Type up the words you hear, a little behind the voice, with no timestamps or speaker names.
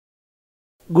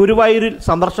ഗുരുവായൂരിൽ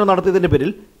സന്ദർശനം നടത്തിയതിന്റെ പേരിൽ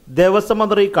ദേവസ്വം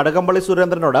മന്ത്രി കടകംപള്ളി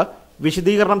സുരേന്ദ്രനോട്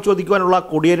വിശദീകരണം ചോദിക്കുവാനുള്ള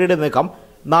കൊടിയേരിയുടെ നീക്കം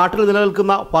നാട്ടിൽ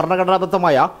നിലനിൽക്കുന്ന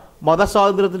ഭരണഘടനാദത്തമായ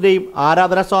മതസ്വാതന്ത്ര്യത്തിന്റെയും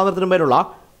ആരാധനാ സ്വാതന്ത്ര്യത്തിനുമേലുള്ള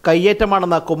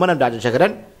കയ്യേറ്റമാണെന്ന് കുമ്മനം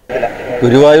രാജശേഖരൻ.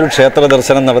 ഗുരുവായൂർ ക്ഷേത്ര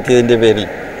ദർശനം നടത്തിയതിൻ്റെ പേരിൽ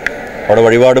അവിടെ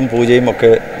വഴിപാടും പൂജയും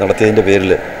ഒക്കെ നടത്തിയതിൻ്റെ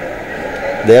പേരിൽ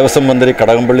ദേവസ്വം മന്ത്രി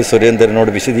കടകംപള്ളി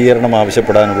സുരേന്ദ്രനോട് വിശദീകരണം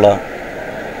ആവശ്യപ്പെടാനുള്ള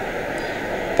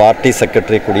പാർട്ടി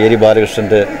സെക്രട്ടറി കോടിയേരി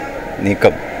ബാലകൃഷ്ണൻ്റെ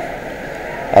നീക്കം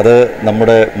അത്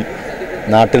നമ്മുടെ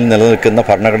നാട്ടിൽ നിലനിൽക്കുന്ന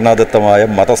ഭരണഘടനാദത്തമായ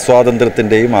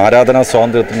മതസ്വാതന്ത്ര്യത്തിൻ്റെയും ആരാധനാ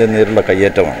സ്വാതന്ത്ര്യത്തിൻ്റെയും നേരിലുള്ള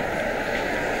കയ്യേറ്റമാണ്.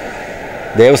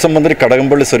 ദേവസ്വം മന്ത്രി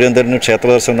കടകംപള്ളി സുരേന്ദ്രന്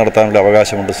ക്ഷേത്രദർശനം നടത്താനുള്ള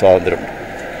അവകാശമുണ്ട്, സ്വാതന്ത്ര്യമുണ്ട്,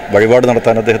 വഴിപാട്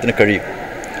നടത്താൻ അദ്ദേഹത്തിന് കഴിയും.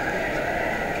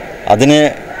 അതിനെ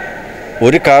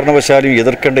ഒരു കാരണവശാലും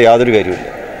എതിർക്കേണ്ട യാതൊരു കാര്യമില്ല.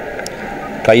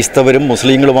 ക്രൈസ്തവരും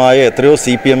മുസ്ലിങ്ങളുമായ എത്രയോ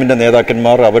CPMൻ്റെ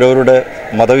നേതാക്കന്മാർ അവരവരുടെ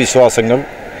മതവിശ്വാസങ്ങൾ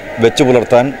വെച്ചു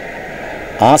പുലർത്താൻ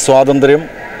ആ സ്വാതന്ത്ര്യം,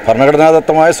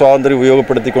 ഭരണഘടനാദത്തമായ സ്വാതന്ത്ര്യം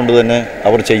ഉപയോഗപ്പെടുത്തിക്കൊണ്ട് തന്നെ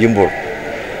അവർ ചെയ്യുമ്പോൾ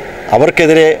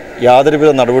അവർക്കെതിരെ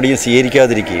യാതൊരുവിധ നടപടിയും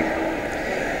സ്വീകരിക്കാതിരിക്കുകയും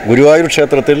ഗുരുവായൂർ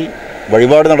ക്ഷേത്രത്തിൽ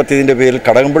വഴിപാട് നടത്തിയതിൻ്റെ പേരിൽ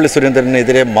കടകംപള്ളി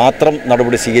സുരേന്ദ്രനെതിരെ മാത്രം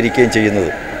നടപടി സ്വീകരിക്കുകയും ചെയ്യുന്നത്,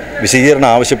 വിശദീകരണം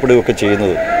ആവശ്യപ്പെടുകയൊക്കെ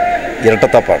ചെയ്യുന്നത്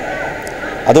ഇരട്ടത്താപ്പാണ്.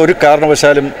 അതൊരു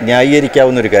കാരണവശാലും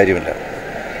ന്യായീകരിക്കാവുന്ന ഒരു കാര്യമില്ല.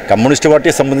 കമ്മ്യൂണിസ്റ്റ്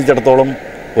പാർട്ടിയെ സംബന്ധിച്ചിടത്തോളം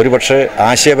ഒരുപക്ഷെ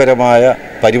ആശയപരമായ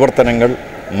പരിവർത്തനങ്ങൾ,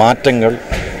 മാറ്റങ്ങൾ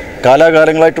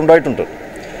കാലാകാലങ്ങളായിട്ടുണ്ടായിട്ടുണ്ട്.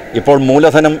 ഇപ്പോൾ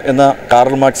മൂലധനം എന്ന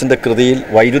കാറൽ മാർക്സിൻ്റെ കൃതിയിൽ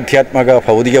വൈരുദ്ധ്യാത്മക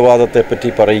ഭൗതികവാദത്തെപ്പറ്റി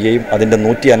പറയുകയും അതിൻ്റെ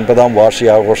 150ാം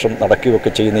വാർഷികാഘോഷം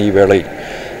നടക്കുകയൊക്കെ ചെയ്യുന്ന ഈ വേളയിൽ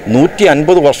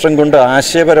 150 വർഷം കൊണ്ട്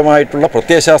ആശയപരമായിട്ടുള്ള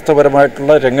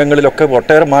പ്രത്യയശാസ്ത്രപരമായിട്ടുള്ള രംഗങ്ങളിലൊക്കെ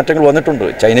ഒട്ടേറെ മാറ്റങ്ങൾ വന്നിട്ടുണ്ട്.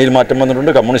 ചൈനയിൽ മാറ്റം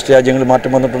വന്നിട്ടുണ്ട്, കമ്മ്യൂണിസ്റ്റ് രാജ്യങ്ങളിൽ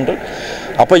മാറ്റം വന്നിട്ടുണ്ട്.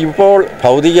 അപ്പോൾ ഇപ്പോൾ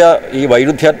ഈ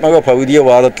വൈരുദ്ധ്യാത്മക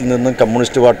ഭൗതികവാദത്തിൽ നിന്നും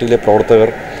കമ്മ്യൂണിസ്റ്റ് പാർട്ടിയിലെ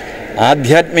പ്രവർത്തകർ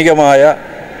ആധ്യാത്മികമായ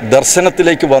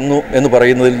ദർശനത്തിലേക്ക് വന്നു എന്ന്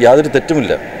പറയുന്നതിൽ യാതൊരു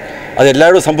തെറ്റുമില്ല.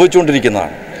 അതെല്ലാവരും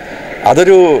സംഭവിച്ചുകൊണ്ടിരിക്കുന്നതാണ്.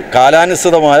 അതൊരു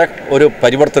കാലാനുസൃതമായ ഒരു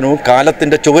പരിവർത്തനവും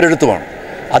കാലത്തിൻ്റെ ചുവരെഴുത്തുമാണ്.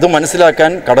 അത്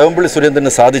മനസ്സിലാക്കാൻ കടകംപള്ളി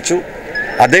സുരേന്ദ്രന് സാധിച്ചു.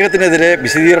 അദ്ദേഹത്തിനെതിരെ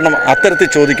വിശദീകരണം അത്തരത്തിൽ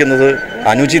ചോദിക്കുന്നത്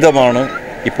അനുചിതമാണ്.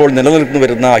 ഇപ്പോൾ നിലനിൽക്കുന്നു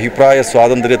വരുന്ന അഭിപ്രായ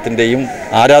സ്വാതന്ത്ര്യത്തിൻ്റെയും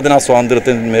ആരാധനാ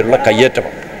സ്വാതന്ത്ര്യത്തിൻ്റെയും മേലുള്ള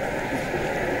കയ്യേറ്റമാണ്.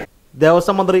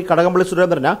 ദേവസ്വം മന്ത്രി കടകംപള്ളി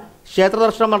സുരേന്ദ്രന്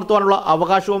ക്ഷേത്രദർശനം നടത്തുവാനുള്ള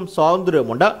അവകാശവും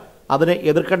സ്വാതന്ത്ര്യവുമുണ്ട്. അതിനെ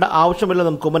എതിർക്കേണ്ട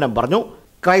ആവശ്യമില്ലെന്നും കുമ്മനം പറഞ്ഞു.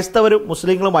 ക്രൈസ്തവരും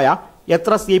മുസ്ലിങ്ങളുമായ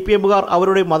എത്ര CPMകാർ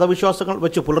അവരുടെ മതവിശ്വാസങ്ങൾ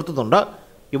വെച്ച് പുലർത്തുന്നുണ്ട്.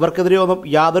 ഇവർക്കെതിരെയൊന്നും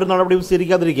യാതൊരു നടപടിയും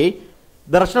സ്വീകരിക്കാതിരിക്കെ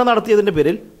ദർശനം നടത്തിയതിന്റെ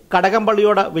പേരിൽ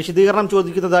കടകംപള്ളിയോട് വിശദീകരണം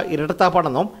ചോദിക്കുന്നത്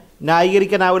ഇരട്ടത്താപ്പാണെന്നും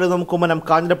ന്യായീകരിക്കാനാവില്ലെന്നും കുമ്മനം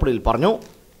കാഞ്ഞിരപ്പള്ളിയിൽ പറഞ്ഞു.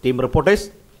 Team reporters,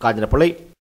 Kanjirappally.